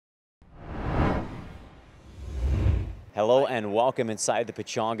Hello and welcome inside the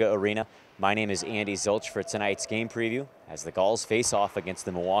Pechanga Arena. My name is Andy Zilch for tonight's game preview as the Gulls face off against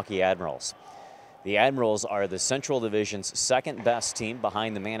the Milwaukee Admirals. The Admirals are the Central Division's second best team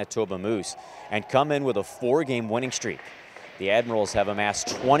behind the Manitoba Moose and come in with a 4-game winning streak. The Admirals have amassed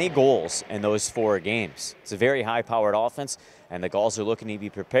 20 goals in those 4 games. It's a very high-powered offense, and the Gulls are looking to be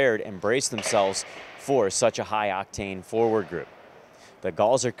prepared and brace themselves for such a high-octane forward group. The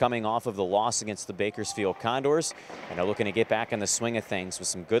Gulls are coming off of the loss against the Bakersfield Condors and are looking to get back in the swing of things with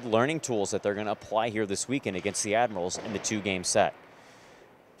some good learning tools that they're going to apply here this weekend against the Admirals in the 2-game set.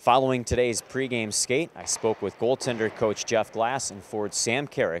 Following today's pregame skate, I spoke with goaltender coach Jeff Glass and forward Sam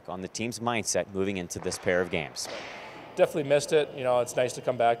Carrick on the team's mindset moving into this pair of games. Definitely missed it. You know, it's nice to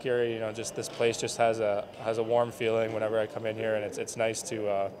come back here. Just this place just has a warm feeling whenever I come in here, and it's nice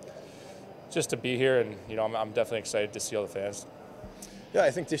to just to be here. And I'm definitely excited to see all the fans. Yeah,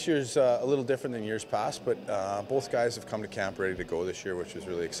 I think this year's a little different than years past, but both guys have come to camp ready to go this year, which is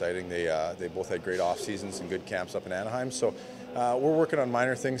really exciting. They both had great off seasons and good camps up in Anaheim, so we're working on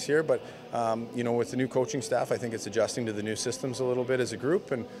minor things here. But with the new coaching staff, I think it's adjusting to the new systems a little bit as a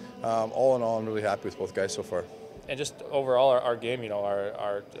group, and all in all, I'm really happy with both guys so far. And just overall, our game,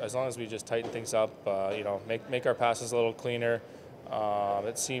 our as long as we just tighten things up, make our passes a little cleaner.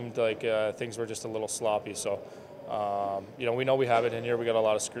 It seemed like things were just a little sloppy, so. We know we have it in here. We got a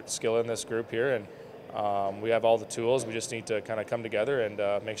lot of skill in this group here, and we have all the tools. We just need to kind of come together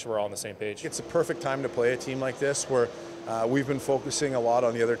and make sure we're all on the same page. It's a perfect time to play a team like this where we've been focusing a lot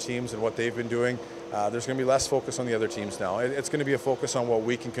on the other teams and what they've been doing. There's going to be less focus on the other teams now. It's going to be a focus on what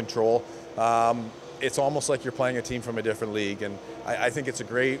we can control. It's almost like you're playing a team from a different league, and I think it's a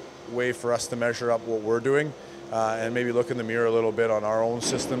great way for us to measure up what we're doing. And maybe look in the mirror a little bit on our own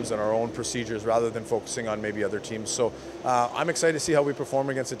systems and our own procedures rather than focusing on maybe other teams. So I'm excited to see how we perform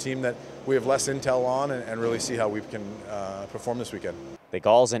against a team that we have less intel on and really see how we can perform this weekend. The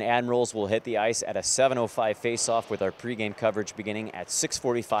Gulls and Admirals will hit the ice at a 7:05 face-off with our pregame coverage beginning at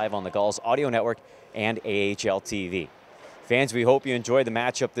 6:45 on the Gulls Audio Network and AHL TV. Fans, we hope you enjoyed the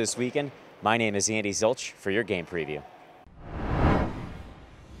matchup this weekend. My name is Andy Zilch for your game preview.